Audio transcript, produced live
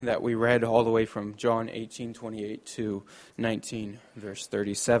that we read all the way from John 18:28 to 19, verse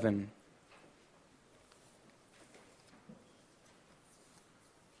 37.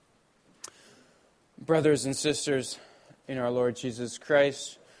 Brothers and sisters in our Lord Jesus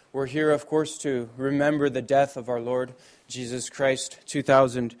Christ, we're here, of course, to remember the death of our Lord Jesus Christ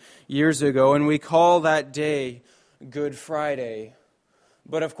 2,000 years ago, and we call that day Good Friday.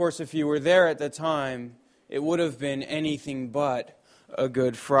 But, of course, if you were there at the time, it would have been anything but a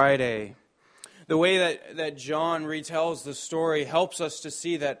Good Friday. The way that John retells the story helps us to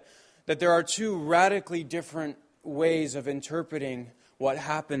see that there are two radically different ways of interpreting what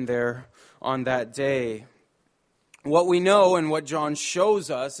happened there on that day. What we know and what John shows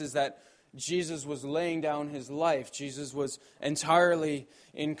us is that Jesus was laying down his life. Jesus was entirely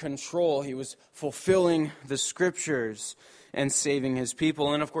in control. He was fulfilling the Scriptures and saving his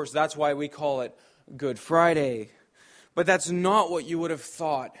people. And of course, that's why we call it Good Friday. But that's not what you would have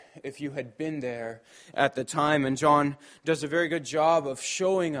thought if you had been there at the time. And John does a very good job of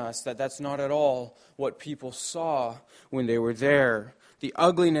showing us that that's not at all what people saw when they were there. The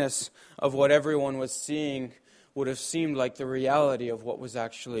ugliness of what everyone was seeing would have seemed like the reality of what was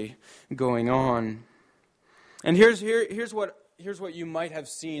actually going on. And here's what you might have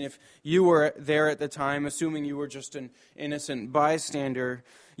seen if you were there at the time, assuming you were just an innocent bystander.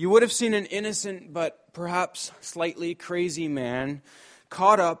 You would have seen an innocent but perhaps slightly crazy man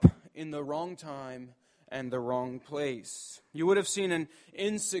caught up in the wrong time and the wrong place. You would have seen an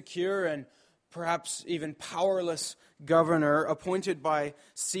insecure and perhaps even powerless governor appointed by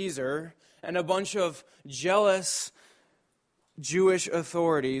Caesar and a bunch of jealous Jewish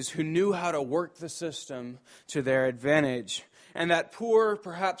authorities who knew how to work the system to their advantage. And that poor,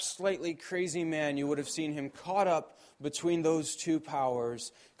 perhaps slightly crazy man, you would have seen him caught up between those two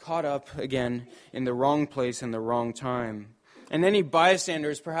powers, caught up again in the wrong place and the wrong time. And any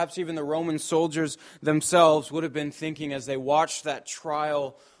bystanders, perhaps even the Roman soldiers themselves, would have been thinking as they watched that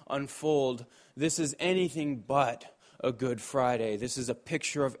trial unfold, this is anything but a Good Friday. This is a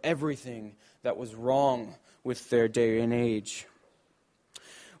picture of everything that was wrong with their day and age.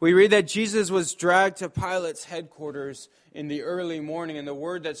 We read that Jesus was dragged to Pilate's headquarters in the early morning, and the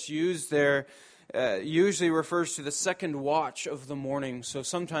word that's used there usually refers to the second watch of the morning, so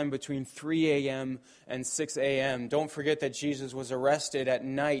sometime between 3 a.m. and 6 a.m. Don't forget that Jesus was arrested at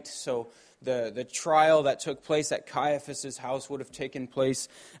night, so the trial that took place at Caiaphas' house would have taken place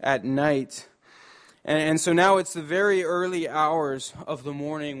at night. And so now it's the very early hours of the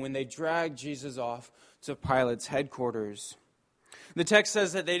morning when they drag Jesus off to Pilate's headquarters. The text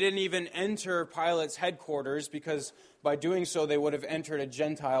says that they didn't even enter Pilate's headquarters because by doing so they would have entered a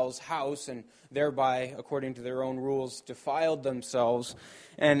Gentile's house and thereby, according to their own rules, defiled themselves.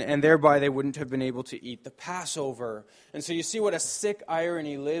 And thereby they wouldn't have been able to eat the Passover. And so you see what a sick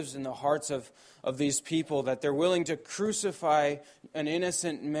irony lives in the hearts of these people, that they're willing to crucify an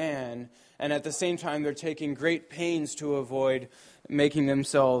innocent man, and at the same time they're taking great pains to avoid making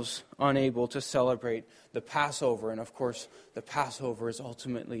themselves unable to celebrate the Passover. And of course, the Passover is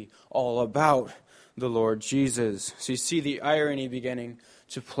ultimately all about the Lord Jesus. So you see the irony beginning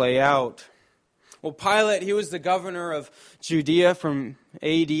to play out. Well, Pilate, he was the governor of Judea from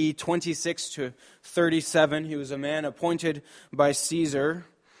AD 26 to 37. He was a man appointed by Caesar.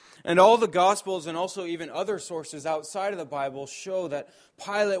 And all the Gospels and also even other sources outside of the Bible show that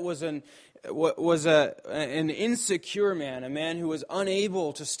Pilate was an insecure man, a man who was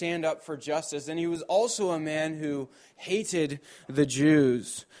unable to stand up for justice. And he was also a man who hated the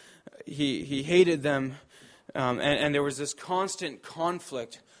Jews. He hated them, and there was this constant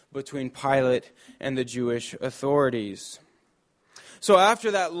conflict between Pilate and the Jewish authorities. So after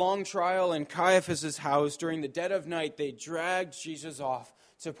that long trial in Caiaphas' house, during the dead of night, they dragged Jesus off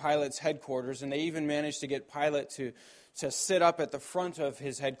to Pilate's headquarters, and they even managed to get Pilate to sit up at the front of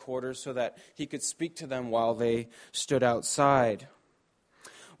his headquarters so that he could speak to them while they stood outside.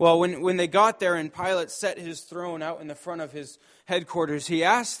 Well, when they got there and Pilate set his throne out in the front of his headquarters, he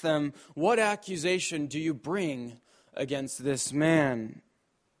asked them, "What accusation do you bring against this man?"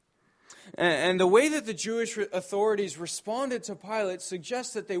 And the way that the Jewish authorities responded to Pilate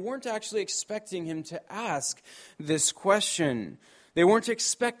suggests that they weren't actually expecting him to ask this question. They weren't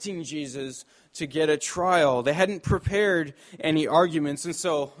expecting Jesus to get a trial. They hadn't prepared any arguments, and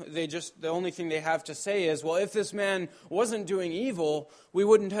so the only thing they have to say is, well, if this man wasn't doing evil, we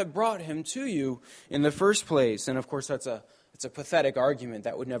wouldn't have brought him to you in the first place. And of course, that's a It's a pathetic argument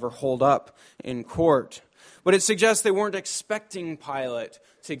that would never hold up in court. But it suggests they weren't expecting Pilate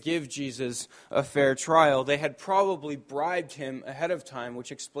to give Jesus a fair trial. They had probably bribed him ahead of time,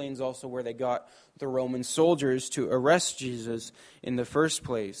 which explains also where they got the Roman soldiers to arrest Jesus in the first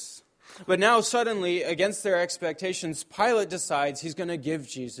place. But now suddenly, against their expectations, Pilate decides he's going to give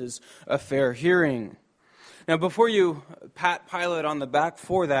Jesus a fair hearing. Now, before you pat Pilate on the back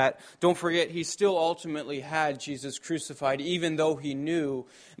for that, don't forget he still ultimately had Jesus crucified, even though he knew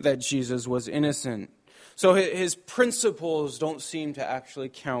that Jesus was innocent. So his principles don't seem to actually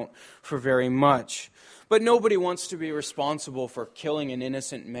count for very much. But nobody wants to be responsible for killing an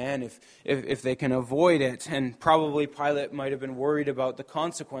innocent man if they can avoid it. And probably Pilate might have been worried about the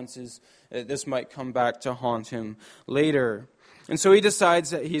consequences, that this might come back to haunt him later. And so he decides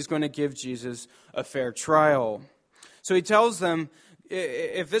that he's going to give Jesus a fair trial. So he tells them,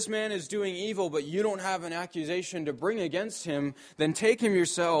 if this man is doing evil, but you don't have an accusation to bring against him, then take him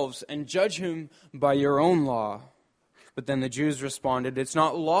yourselves and judge him by your own law. But then the Jews responded, it's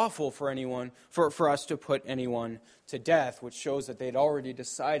not lawful for anyone, for us to put anyone to death, which shows that they'd already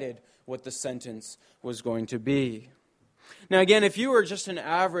decided what the sentence was going to be. Now again, if you were just an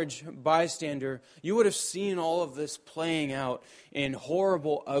average bystander, you would have seen all of this playing out in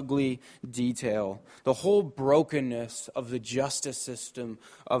horrible, ugly detail. The whole brokenness of the justice system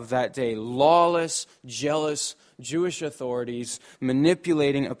of that day. Lawless, jealous Jewish authorities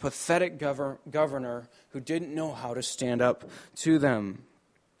manipulating a pathetic governor who didn't know how to stand up to them.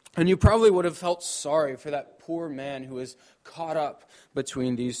 And you probably would have felt sorry for that poor man who was caught up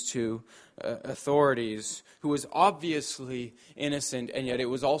between these two authorities, who was obviously innocent, and yet it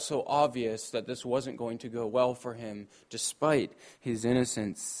was also obvious that this wasn't going to go well for him, despite his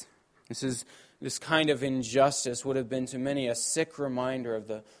innocence. This kind of injustice would have been to many a sick reminder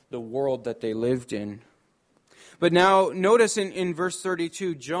of the world that they lived in. But now, notice in verse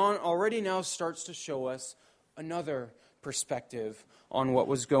 32, John already now starts to show us another perspective on what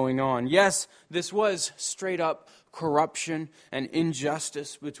was going on. Yes, this was straight up corruption and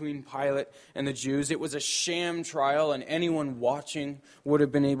injustice between Pilate and the Jews. It was a sham trial, and anyone watching would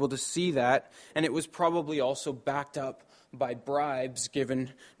have been able to see that. And it was probably also backed up by bribes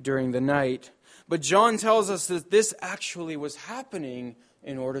given during the night. But John tells us that this actually was happening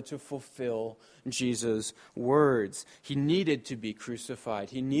in order to fulfill Jesus' words. He needed to be crucified.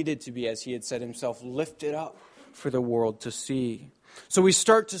 He needed to be, as he had said himself, lifted up for the world to see. So we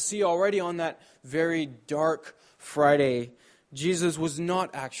start to see already on that very dark Friday, Jesus was not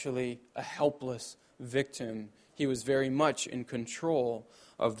actually a helpless victim. He was very much in control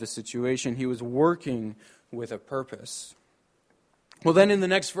of the situation. He was working with a purpose. Well, then in the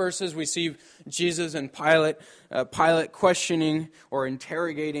next verses, we see Jesus and Pilate questioning or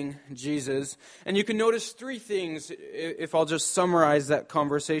interrogating Jesus. And you can notice three things, if I'll just summarize that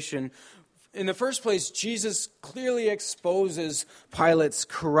conversation. In the first place, Jesus clearly exposes Pilate's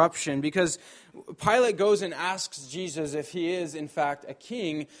corruption, because Pilate goes and asks Jesus if he is, in fact, a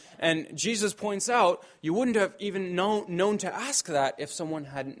king. And Jesus points out, you wouldn't have even known to ask that if someone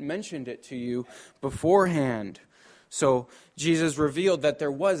hadn't mentioned it to you beforehand. So Jesus revealed that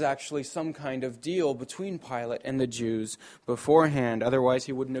there was actually some kind of deal between Pilate and the Jews beforehand. Otherwise,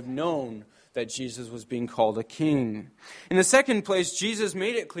 he wouldn't have known that Jesus was being called a king. In the second place, Jesus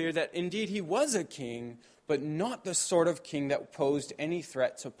made it clear that indeed he was a king, but not the sort of king that posed any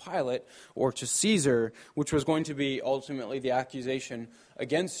threat to Pilate or to Caesar, which was going to be ultimately the accusation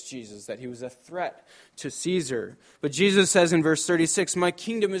against Jesus, that he was a threat to Caesar. But Jesus says in verse 36, my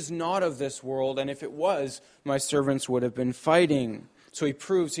kingdom is not of this world, and if it was, my servants would have been fighting. So he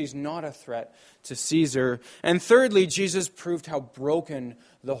proves he's not a threat to Caesar. And thirdly, Jesus proved how broken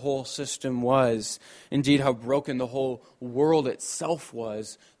the whole system was. Indeed, how broken the whole world itself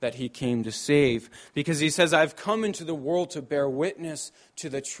was that he came to save. Because he says, I've come into the world to bear witness to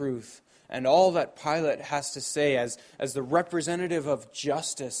the truth. And all that Pilate has to say as the representative of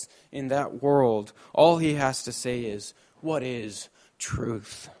justice in that world, all he has to say is, what is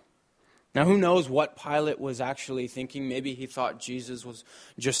truth? Now, who knows what Pilate was actually thinking? Maybe he thought Jesus was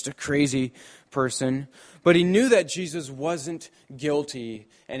just a crazy person. But he knew that Jesus wasn't guilty,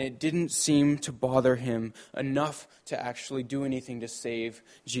 and it didn't seem to bother him enough to actually do anything to save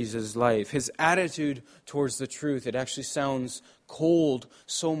Jesus' life. His attitude towards the truth, it actually sounds cold,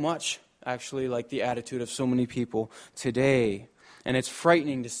 so much actually like the attitude of so many people today. And it's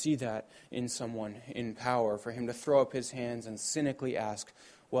frightening to see that in someone in power, for him to throw up his hands and cynically ask,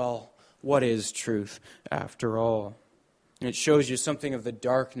 well, what is truth after all? And it shows you something of the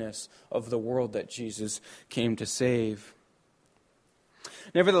darkness of the world that Jesus came to save.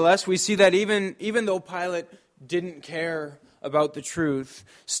 Nevertheless, we see that even though Pilate didn't care about the truth,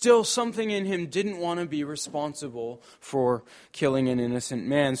 still something in him didn't want to be responsible for killing an innocent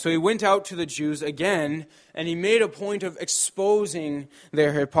man. So he went out to the Jews again, and he made a point of exposing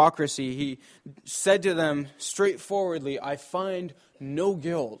their hypocrisy. He said to them straightforwardly, "I find no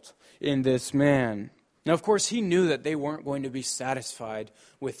guilt in this man." Now, of course, he knew that they weren't going to be satisfied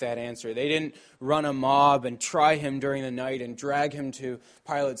with that answer. They didn't run a mob and try him during the night and drag him to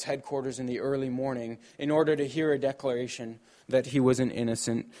Pilate's headquarters in the early morning in order to hear a declaration that he was an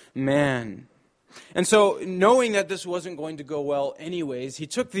innocent man. And so, knowing that this wasn't going to go well anyways, he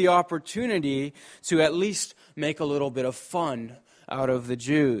took the opportunity to at least make a little bit of fun out of the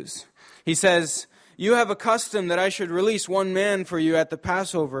Jews. He says, "You have a custom that I should release one man for you at the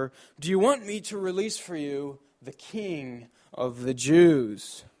Passover. Do you want me to release for you the King of the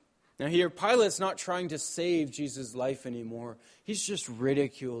Jews?" Now here, Pilate's not trying to save Jesus' life anymore. He's just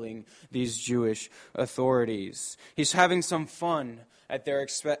ridiculing these Jewish authorities. He's having some fun at their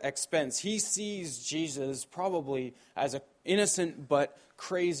expense. He sees Jesus probably as an innocent but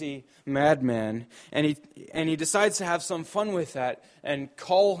crazy madman, and he decides to have some fun with that and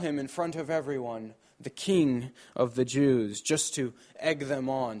call him in front of everyone the King of the Jews, just to egg them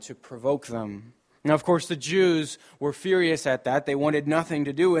on, to provoke them. Now, of course, the Jews were furious at that. They wanted nothing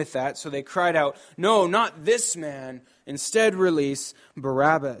to do with that, so they cried out, "No, not this man. Instead, release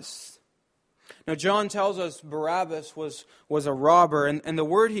Barabbas." Now, John tells us Barabbas was a robber, and the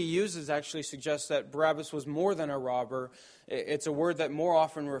word he uses actually suggests that Barabbas was more than a robber. It's a word that more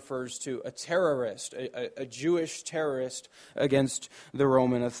often refers to a terrorist, a Jewish terrorist against the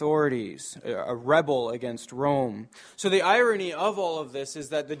Roman authorities, a rebel against Rome. So the irony of all of this is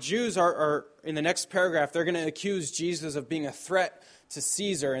that the Jews are in the next paragraph, they're going to accuse Jesus of being a threat to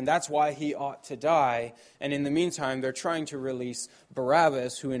Caesar, and that's why he ought to die. And in the meantime, they're trying to release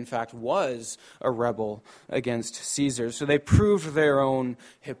Barabbas, who in fact was a rebel against Caesar. So they proved their own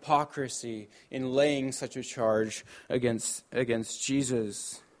hypocrisy in laying such a charge against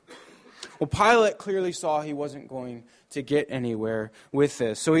Jesus. Well, Pilate clearly saw he wasn't going to get anywhere with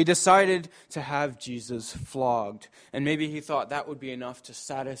this. So he decided to have Jesus flogged. And maybe he thought that would be enough to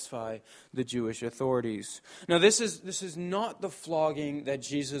satisfy the Jewish authorities. Now, this is not the flogging that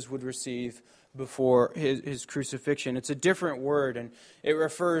Jesus would receive before his crucifixion. It's a different word, and it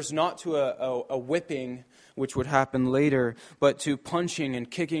refers not to a whipping, which would happen later, but to punching and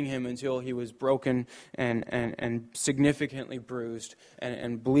kicking him until he was broken and significantly bruised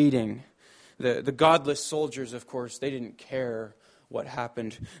and bleeding. The godless soldiers, of course, they didn't care what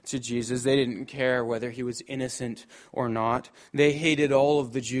happened to Jesus. They didn't care whether he was innocent or not. They hated all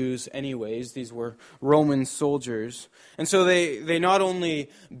of the Jews anyways. These were Roman soldiers. And so they not only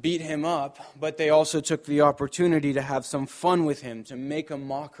beat him up, but they also took the opportunity to have some fun with him, to make a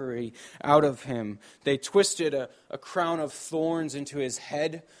mockery out of him. They twisted a crown of thorns into his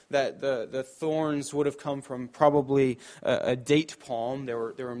head. That the thorns would have come from probably a date palm. There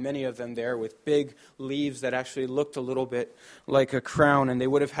were many of them there with big leaves that actually looked a little bit like a crown, and they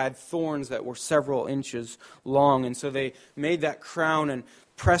would have had thorns that were several inches long. And so they made that crown and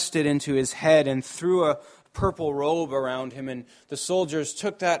pressed it into his head and threw a purple robe around him, and the soldiers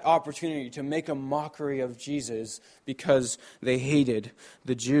took that opportunity to make a mockery of Jesus because they hated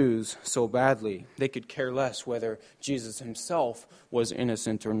the Jews so badly. They could care less whether Jesus himself was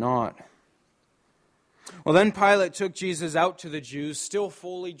innocent or not. Well, then Pilate took Jesus out to the Jews, still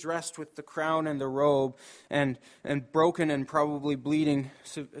fully dressed with the crown and the robe, and broken and probably bleeding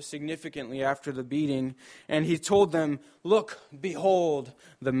significantly after the beating. And he told them, "Look, behold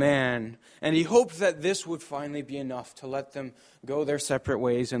the man." And he hoped that this would finally be enough to let them go their separate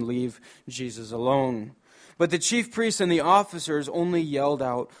ways and leave Jesus alone. But the chief priests and the officers only yelled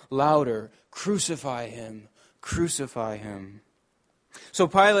out louder, "Crucify him! Crucify him!" So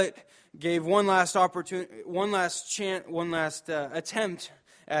Pilate gave one last opportunity, one last attempt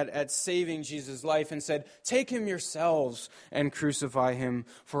at saving Jesus' life, and said, "Take him yourselves and crucify him,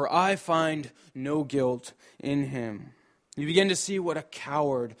 for I find no guilt in him." You begin to see what a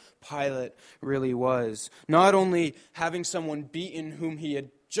coward Pilate really was. Not only having someone beaten whom he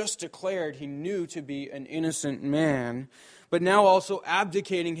had just declared he knew to be an innocent man, but now also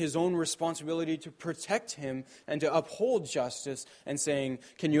abdicating his own responsibility to protect him and to uphold justice and saying,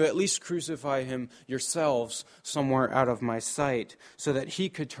 "Can you at least crucify him yourselves somewhere out of my sight," so that he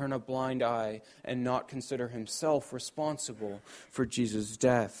could turn a blind eye and not consider himself responsible for Jesus'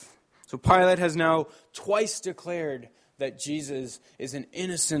 death. So Pilate has now twice declared that Jesus is an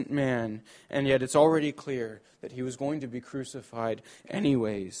innocent man, and yet it's already clear that he was going to be crucified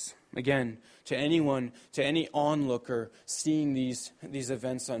anyways. Again, to anyone, to any onlooker seeing these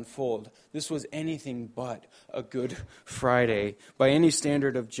events unfold, this was anything but a Good Friday. By any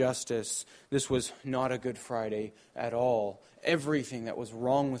standard of justice, this was not a Good Friday at all. Everything that was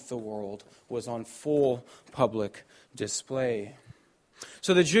wrong with the world was on full public display.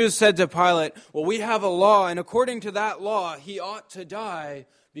 So the Jews said to Pilate, well, we have a law, and according to that law, he ought to die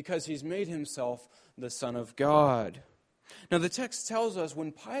because he's made himself the Son of God. Now the text tells us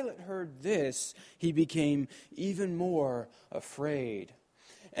when Pilate heard this, he became even more afraid.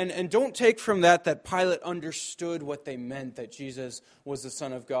 And don't take from that Pilate understood what they meant, that Jesus was the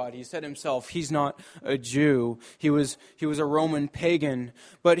Son of God. He said himself, he's not a Jew. He was a Roman pagan.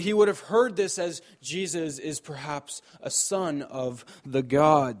 But he would have heard this as Jesus is perhaps a son of the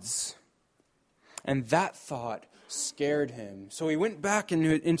gods. And that thought scared him. So he went back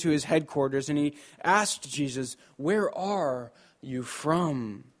into his headquarters and he asked Jesus, where are you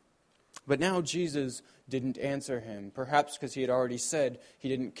from? But now Jesus didn't answer him, perhaps because he had already said he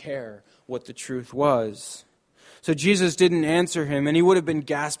didn't care what the truth was. So Jesus didn't answer him, and he would have been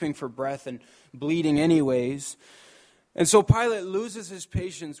gasping for breath and bleeding anyways. And so Pilate loses his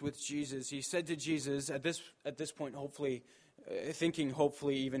patience with Jesus. He said to Jesus, at this point, thinking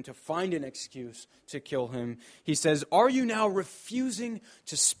even to find an excuse to kill him, he says, are you now refusing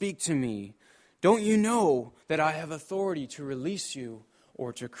to speak to me? Don't you know that I have authority to release you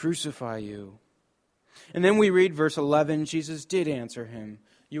or to crucify you? And then we read verse 11, Jesus did answer him,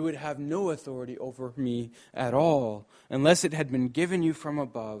 you would have no authority over me at all, unless it had been given you from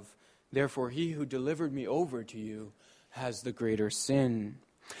above. Therefore he who delivered me over to you has the greater sin.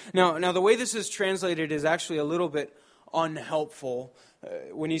 Now the way this is translated is actually a little bit unhelpful.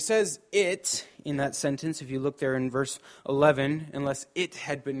 When he says it in that sentence, if you look there in verse 11, unless it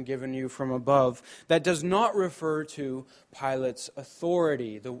had been given you from above, that does not refer to Pilate's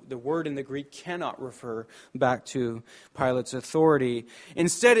authority. The word in the Greek cannot refer back to Pilate's authority.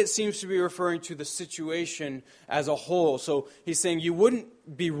 Instead, it seems to be referring to the situation as a whole. So he's saying, you wouldn't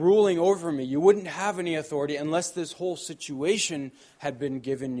be ruling over me. You wouldn't have any authority unless this whole situation had been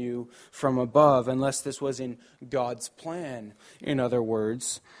given you from above, unless this was in God's plan, in other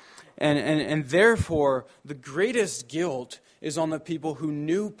words. And therefore, the greatest guilt is on the people who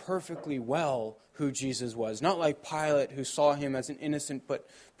knew perfectly well who Jesus was. Not like Pilate, who saw him as an innocent but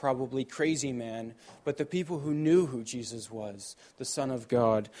probably crazy man, but the people who knew who Jesus was, the Son of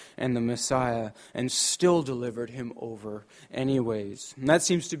God and the Messiah, and still delivered him over anyways. And that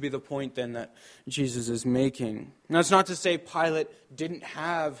seems to be the point then that Jesus is making. Now, it's not to say Pilate didn't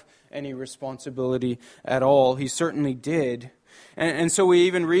have any responsibility at all. He certainly did. And so we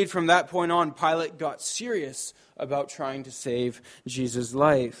even read from that point on, Pilate got serious about trying to save Jesus'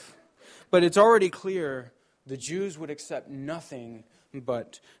 life. But it's already clear the Jews would accept nothing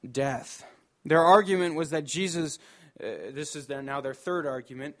but death. Their argument was that Jesus, this is now their third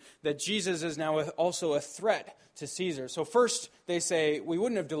argument, that Jesus is now also a threat to Caesar. So first they say, we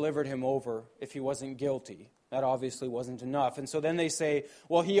wouldn't have delivered him over if he wasn't guilty. That obviously wasn't enough. And so then they say,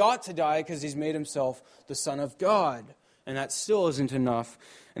 well, he ought to die because he's made himself the Son of God. And that still isn't enough.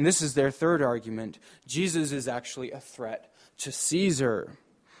 And this is their third argument. Jesus is actually a threat to Caesar.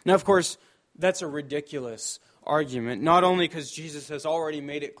 Now, of course, that's a ridiculous argument, not only because Jesus has already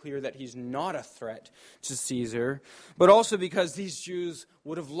made it clear that he's not a threat to Caesar, but also because these Jews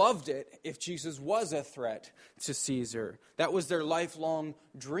would have loved it if Jesus was a threat to Caesar. That was their lifelong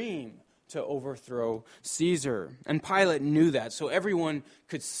dream, to overthrow Caesar. And Pilate knew that, so everyone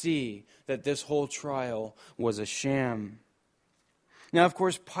could see that this whole trial was a sham. Now, of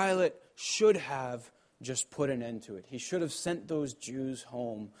course, Pilate should have just put an end to it. He should have sent those Jews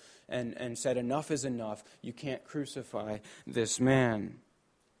home and said, enough is enough. You can't crucify this man.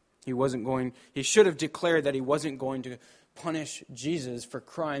 He should have declared that he wasn't going to punish Jesus for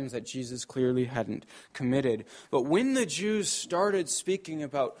crimes that Jesus clearly hadn't committed. But when the Jews started speaking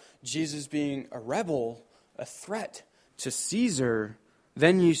about Jesus being a rebel, a threat to Caesar,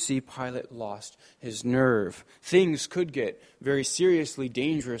 then you see Pilate lost his nerve. Things could get very seriously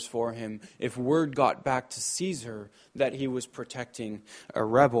dangerous for him if word got back to Caesar that he was protecting a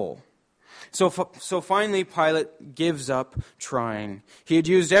rebel. So finally, Pilate gives up trying. He had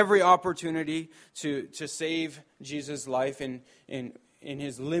used every opportunity to save Jesus' life in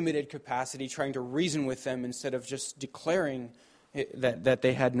his limited capacity, trying to reason with them instead of just declaring that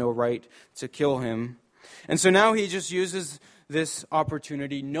they had no right to kill him. And so now he just uses this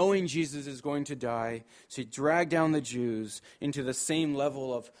opportunity, knowing Jesus is going to die, to drag down the Jews into the same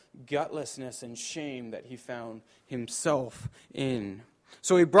level of gutlessness and shame that he found himself in.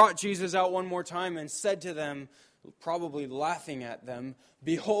 So he brought Jesus out one more time and said to them, probably laughing at them,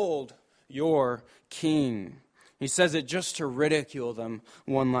 "Behold, your king." He says it just to ridicule them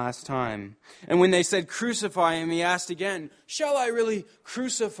one last time. And when they said, "Crucify him," he asked again, "Shall I really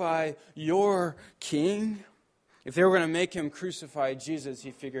crucify your king?" If they were going to make him crucify Jesus, he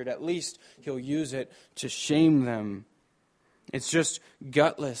figured at least he'll use it to shame them. It's just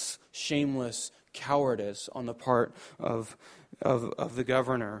gutless, shameless cowardice on the part of the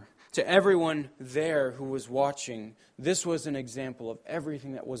governor. To everyone there who was watching, this was an example of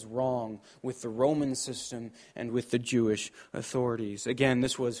everything that was wrong with the Roman system and with the Jewish authorities. Again,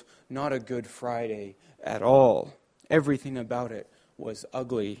 this was not a Good Friday at all. Everything about it was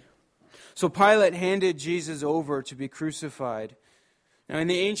ugly. So Pilate handed Jesus over to be crucified. Now, in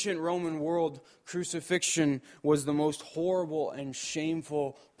the ancient Roman world, crucifixion was the most horrible and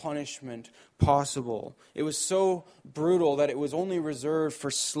shameful punishment possible. It was so brutal that it was only reserved for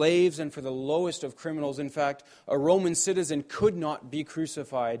slaves and for the lowest of criminals. In fact, a Roman citizen could not be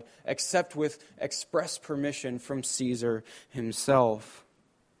crucified except with express permission from Caesar himself.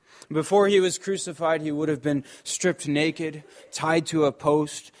 Before he was crucified, he would have been stripped naked, tied to a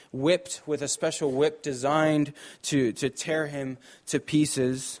post, whipped with a special whip designed to tear him to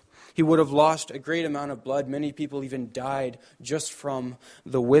pieces. He would have lost a great amount of blood. Many people even died just from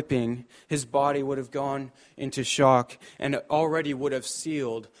the whipping. His body would have gone into shock and already would have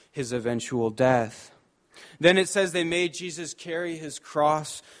sealed his eventual death. Then it says they made Jesus carry his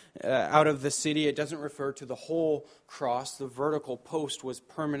cross out of the city. It doesn't refer to the whole cross. The vertical post was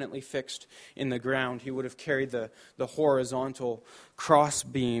permanently fixed in the ground. He would have carried the horizontal cross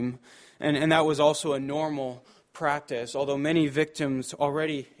beam. And that was also a normal practice. Although many victims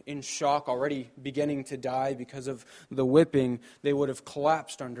already in shock, already beginning to die because of the whipping, they would have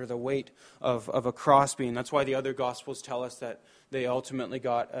collapsed under the weight of a crossbeam. That's why the other Gospels tell us that they ultimately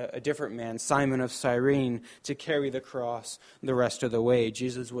got a different man, Simon of Cyrene, to carry the cross the rest of the way.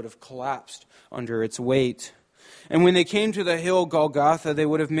 Jesus would have collapsed under its weight. And when they came to the hill Golgotha, they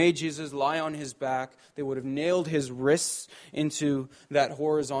would have made Jesus lie on his back. They would have nailed his wrists into that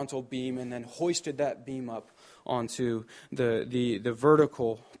horizontal beam and then hoisted that beam up onto the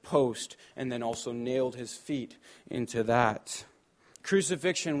vertical post and then also nailed his feet into that.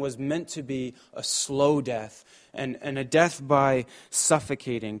 Crucifixion was meant to be a slow death and a death by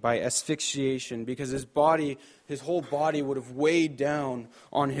suffocating, by asphyxiation, because his whole body would have weighed down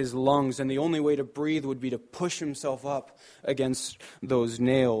on his lungs, and the only way to breathe would be to push himself up against those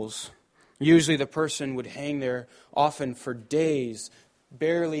nails. Usually the person would hang there often for days,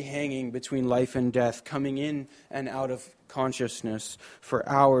 barely hanging between life and death, coming in and out of consciousness for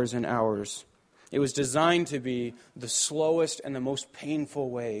hours and hours. It was designed to be the slowest and the most painful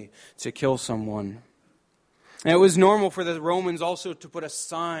way to kill someone. And it was normal for the Romans also to put a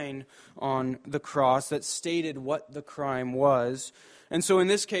sign on the cross that stated what the crime was. And so in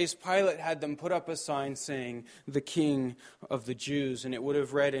this case, Pilate had them put up a sign saying, "The King of the Jews." And it would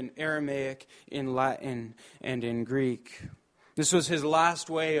have read in Aramaic, in Latin, and in Greek. This was his last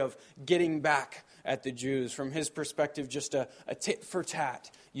way of getting back at the Jews. From his perspective, just a tit for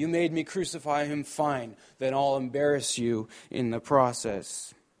tat. You made me crucify him, fine. Then I'll embarrass you in the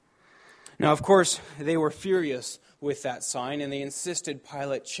process. Now, of course, they were furious with that sign, and they insisted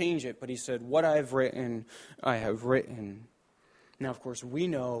Pilate change it. But he said, "What I have written, I have written." Now, of course, we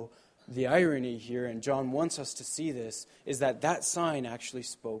know the irony here, and John wants us to see this, is that that sign actually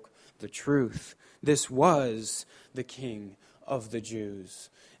spoke the truth. This was the King of the Jews.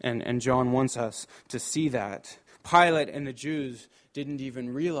 And John wants us to see that. Pilate and the Jews didn't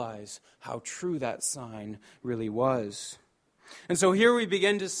even realize how true that sign really was. And so here we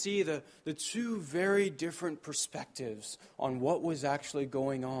begin to see the two very different perspectives on what was actually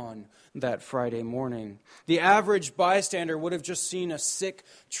going on that Friday morning. The average bystander would have just seen a sick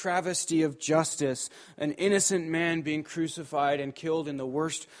travesty of justice, an innocent man being crucified and killed in the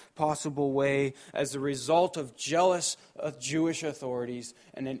worst possible way as a result of jealous Jewish authorities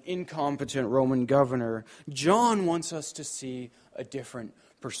and an incompetent Roman governor. John wants us to see a different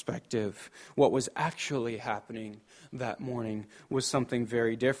perspective. What was actually happening that morning was something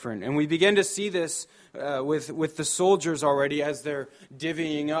very different. And we begin to see this with the soldiers already as they're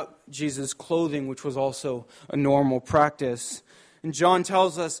divvying up Jesus' clothing, which was also a normal practice. And John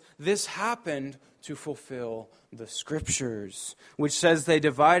tells us this happened to fulfill the Scriptures, which says, "They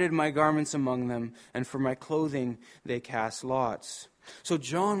divided my garments among them, and for my clothing they cast lots." So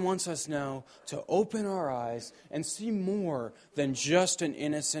John wants us now to open our eyes and see more than just an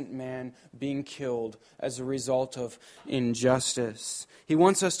innocent man being killed as a result of injustice. He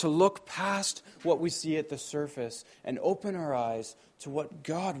wants us to look past what we see at the surface and open our eyes to what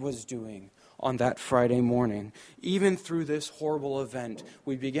God was doing on that Friday morning. Even through this horrible event,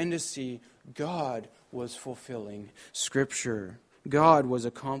 we begin to see God was fulfilling Scripture. God was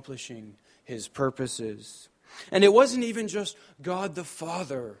accomplishing His purposes. And it wasn't even just God the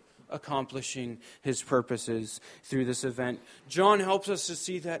Father accomplishing His purposes through this event. John helps us to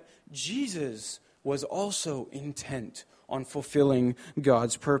see that Jesus was also intent on fulfilling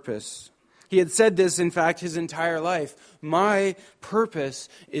God's purpose. He had said this, in fact, his entire life. My purpose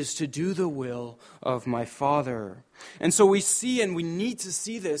is to do the will of my Father. And so we see, and we need to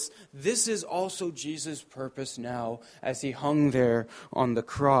see this, this is also Jesus' purpose now as He hung there on the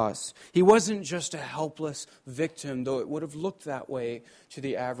cross. He wasn't just a helpless victim, though it would have looked that way to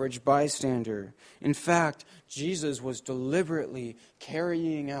the average bystander. In fact, Jesus was deliberately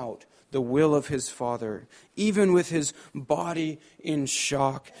carrying out the will of His Father, even with His body in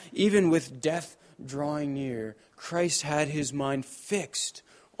shock, even with death drawing near. Christ had His mind fixed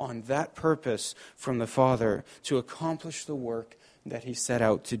on that purpose from the Father to accomplish the work that He set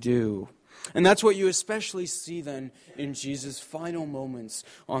out to do. And that's what you especially see then in Jesus' final moments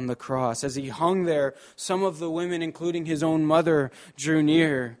on the cross. As He hung there, some of the women, including His own mother, drew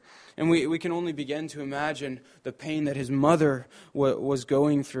near. And we can only begin to imagine the pain that His mother was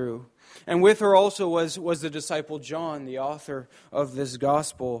going through. And with her also was the disciple John, the author of this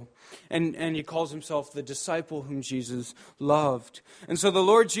gospel. And he calls himself the disciple whom Jesus loved. And so the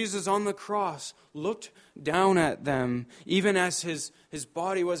Lord Jesus on the cross looked down at them, even as his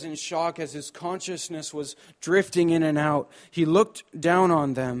body was in shock, as his consciousness was drifting in and out. He looked down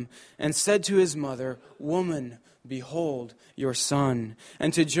on them and said to his mother, "Woman, behold your son."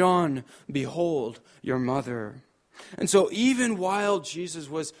 And to John, "Behold your mother." And so even while Jesus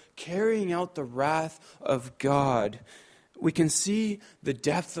was carrying out the wrath of God, we can see the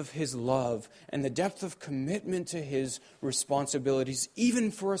depth of His love and the depth of commitment to His responsibilities,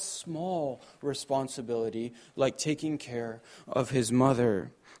 even for a small responsibility like taking care of His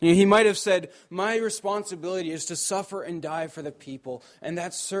mother. He might have said, my responsibility is to suffer and die for the people, and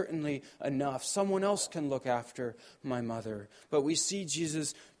that's certainly enough. Someone else can look after my mother. But we see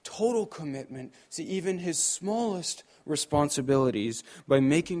Jesus' total commitment to even His smallest responsibilities by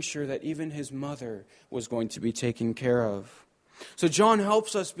making sure that even His mother was going to be taken care of. So John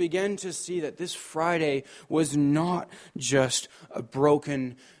helps us begin to see that this Friday was not just a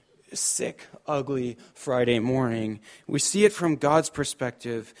broken, sick, ugly Friday morning. We see it from God's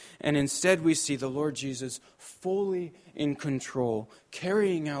perspective, and instead we see the Lord Jesus fully in control,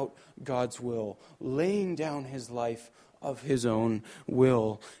 carrying out God's will, laying down His life of His own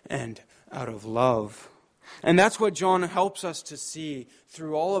will and out of love. And that's what John helps us to see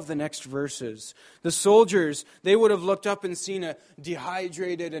through all of the next verses. The soldiers, they would have looked up and seen a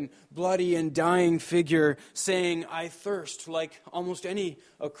dehydrated and bloody and dying figure saying, "I thirst," like almost any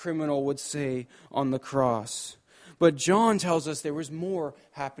a criminal would say on the cross. But John tells us there was more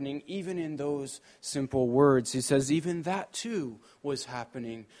happening even in those simple words. He says even that too was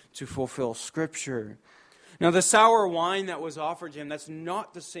happening to fulfill Scripture. Now, the sour wine that was offered to him, that's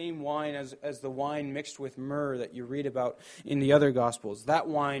not the same wine as the wine mixed with myrrh that you read about in the other Gospels. That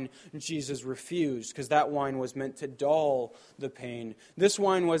wine Jesus refused because that wine was meant to dull the pain. This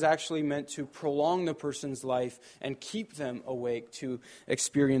wine was actually meant to prolong the person's life and keep them awake to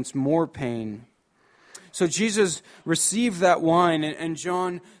experience more pain. So Jesus received that wine, and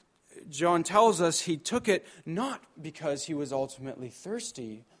John tells us he took it not because he was ultimately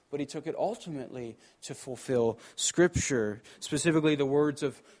thirsty, but he took it ultimately to fulfill Scripture, specifically the words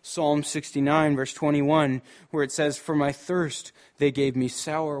of Psalm 69, verse 21, where it says, "For my thirst they gave me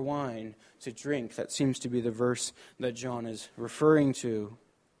sour wine to drink." That seems to be the verse that John is referring to.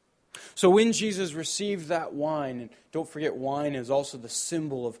 So when Jesus received that wine, and don't forget wine is also the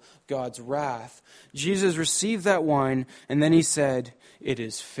symbol of God's wrath, Jesus received that wine, and then he said, "It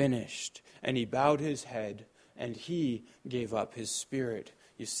is finished." And he bowed his head, and he gave up his spirit.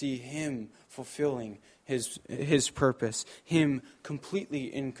 You see him fulfilling his purpose, him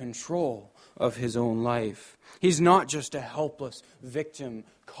completely in control of his own life. He's not just a helpless victim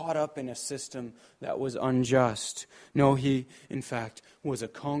caught up in a system that was unjust. No, he, in fact, was a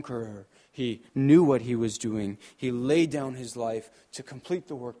conqueror. He knew what he was doing. He laid down his life to complete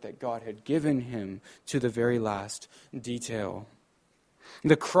the work that God had given him to the very last detail.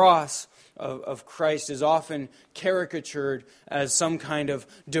 The cross of Christ is often caricatured as some kind of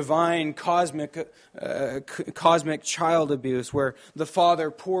divine cosmic child abuse where the Father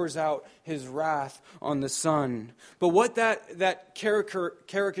pours out his wrath on the Son. But what that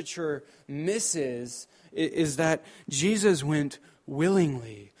caricature misses is that Jesus went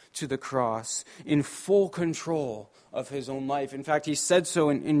willingly to the cross in full control of his own life. In fact, he said so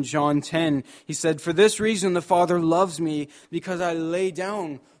in John 10. He said, "For this reason the Father loves me, because I lay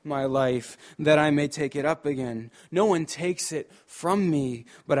down my life that I may take it up again. No one takes it from me,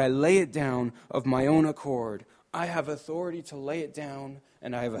 but I lay it down of my own accord. I have authority to lay it down,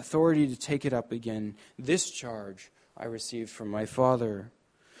 and I have authority to take it up again. This charge I received from my Father."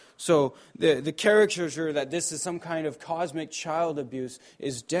 So the caricature that this is some kind of cosmic child abuse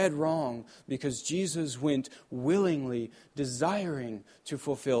is dead wrong, because Jesus went willingly, desiring to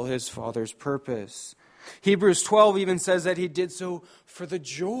fulfill his Father's purpose. Hebrews 12 even says that he did so for the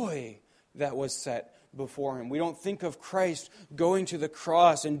joy that was set before him. We don't think of Christ going to the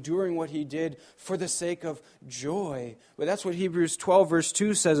cross, enduring what he did for the sake of joy. But that's what Hebrews 12 verse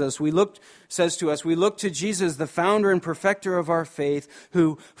 2 says to us. We look to Jesus, the founder and perfecter of our faith,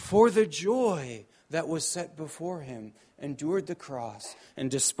 who for the joy that was set before him endured the cross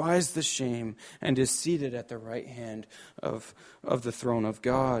and despised the shame and is seated at the right hand of the throne of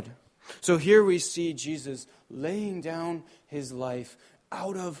God. So here we see Jesus laying down his life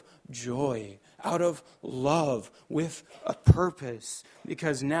out of joy, out of love, with a purpose,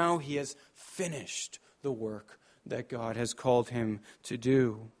 because now he has finished the work that God has called him to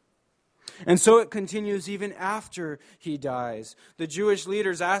do. And so it continues even after he dies. The Jewish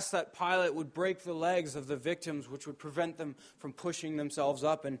leaders asked that Pilate would break the legs of the victims, which would prevent them from pushing themselves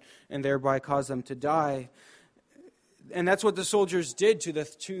up and thereby cause them to die. And that's what the soldiers did to the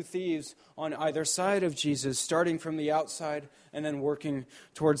two thieves on either side of Jesus, starting from the outside and then working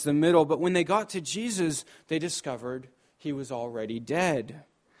towards the middle. But when they got to Jesus, they discovered he was already dead.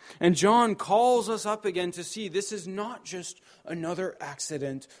 And John calls us up again to see this is not just another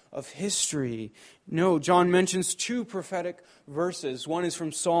accident of history. No, John mentions two prophetic verses. One is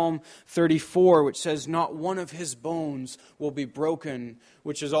from Psalm 34, which says, "Not one of his bones will be broken,"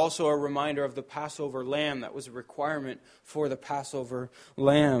 which is also a reminder of the Passover lamb. That was a requirement for the Passover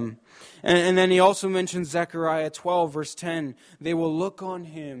lamb. And then he also mentions Zechariah 12, verse 10, "They will look on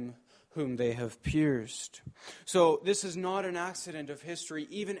him whom they have pierced." So this is not an accident of history.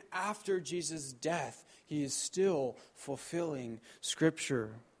 Even after Jesus' death, he is still fulfilling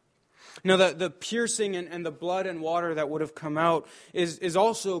Scripture. Now, the piercing and the blood and water that would have come out is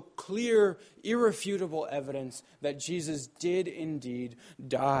also clear, irrefutable evidence that Jesus did indeed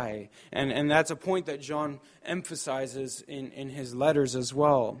die. And that's a point that John emphasizes in his letters as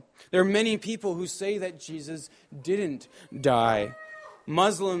well. There are many people who say that Jesus didn't die.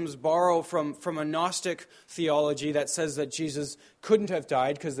 Muslims borrow from a Gnostic theology that says that Jesus couldn't have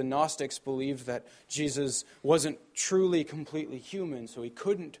died because the Gnostics believed that Jesus wasn't truly completely human, so he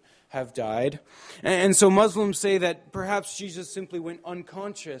couldn't have died. And so Muslims say that perhaps Jesus simply went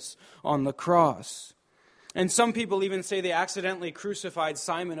unconscious on the cross. And some people even say they accidentally crucified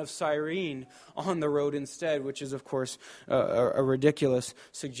Simon of Cyrene on the road instead, which is, of course, a ridiculous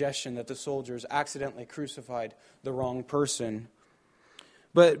suggestion that the soldiers accidentally crucified the wrong person.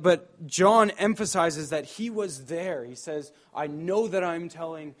 But John emphasizes that he was there. He says, "I know that I'm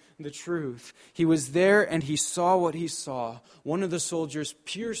telling the truth." He was there and he saw what he saw. One of the soldiers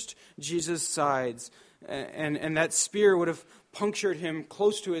pierced Jesus' sides, and that spear would have punctured him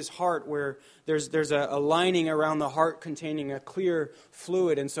close to his heart, where there's a lining around the heart containing a clear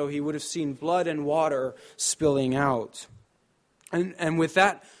fluid, and so he would have seen blood and water spilling out. And with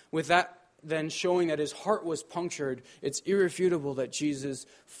that then showing that his heart was punctured, it's irrefutable that Jesus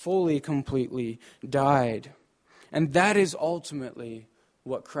fully, completely died. And that is ultimately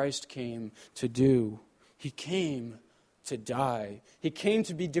what Christ came to do. He came to die. He came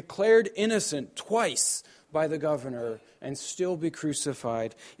to be declared innocent twice by the governor and still be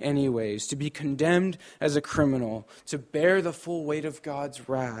crucified anyways, to be condemned as a criminal, to bear the full weight of God's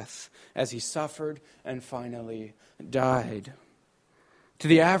wrath as he suffered and finally died. To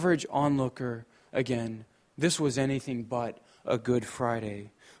the average onlooker, again, this was anything but a Good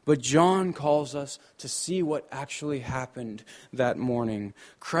Friday. But John calls us to see what actually happened that morning.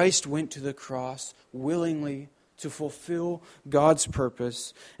 Christ went to the cross willingly to fulfill God's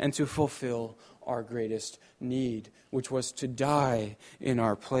purpose and to fulfill our greatest need, which was to die in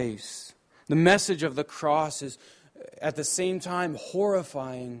our place. The message of the cross is at the same time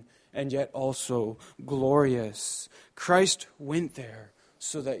horrifying and yet also glorious. Christ went there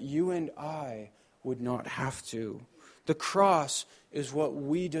so that you and I would not have to The cross is what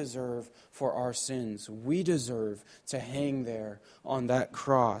we deserve for our sins. We deserve to hang there on that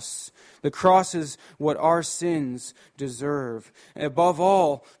cross. The cross is what our sins deserve. And above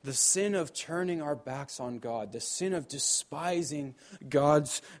all, the sin of turning our backs on God, the sin of despising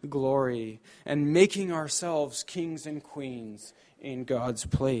God's glory and making ourselves kings and queens in God's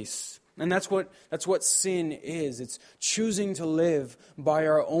place. And that's what sin is. It's choosing to live by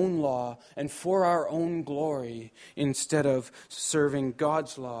our own law and for our own glory instead of serving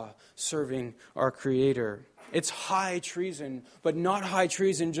God's law, serving our Creator. It's high treason, but not high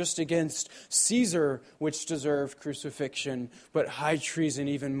treason just against Caesar, which deserved crucifixion, but high treason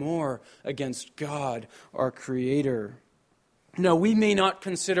even more against God, our Creator. Now, we may not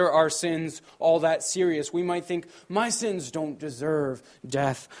consider our sins all that serious. We might think, my sins don't deserve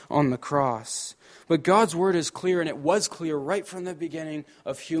death on the cross. But God's word is clear, and it was clear right from the beginning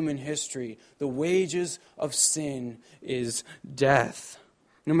of human history. The wages of sin is death.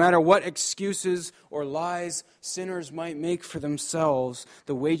 No matter what excuses or lies sinners might make for themselves,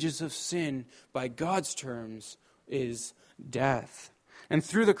 the wages of sin, by God's terms, is death. And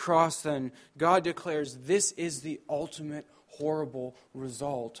through the cross, then, God declares this is the ultimate horrible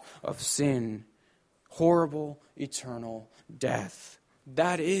result of sin. Horrible, eternal death.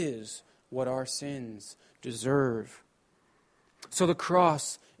 That is what our sins deserve. So the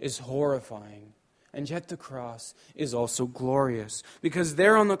cross is horrifying. And yet the cross is also glorious. Because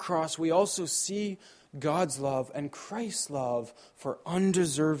there on the cross we also see God's love and Christ's love for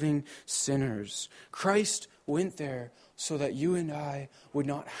undeserving sinners. Christ went there so that you and I would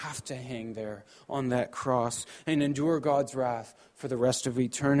not have to hang there on that cross and endure God's wrath for the rest of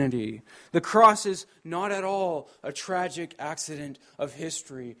eternity. The cross is not at all a tragic accident of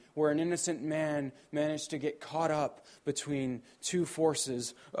history where an innocent man managed to get caught up between two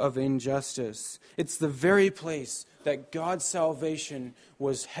forces of injustice. It's the very place that God's salvation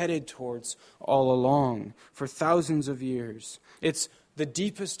was headed towards all along for thousands of years. It's the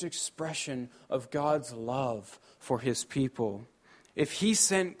deepest expression of God's love for His people. If He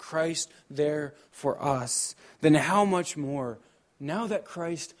sent Christ there for us, then how much more, now that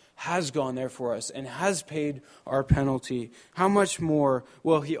Christ has gone there for us and has paid our penalty, how much more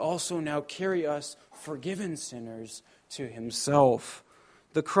will He also now carry us, forgiven sinners, to Himself?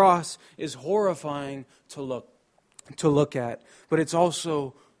 The cross is horrifying to look at, but it's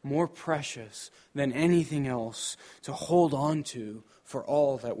also more precious than anything else to hold on to for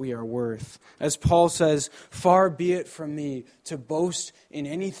all that we are worth. As Paul says, far be it from me to boast in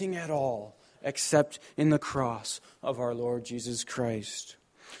anything at all except in the cross of our Lord Jesus Christ.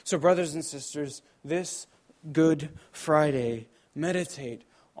 So brothers and sisters, this Good Friday, meditate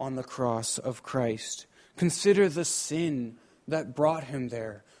on the cross of Christ. Consider the sin that brought Him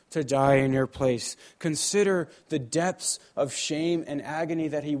there to die in your place. Consider the depths of shame and agony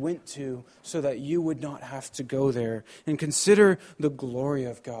that He went to so that you would not have to go there. And consider the glory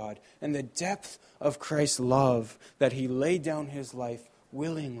of God and the depth of Christ's love that He laid down His life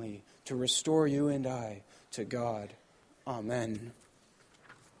willingly to restore you and I to God. Amen.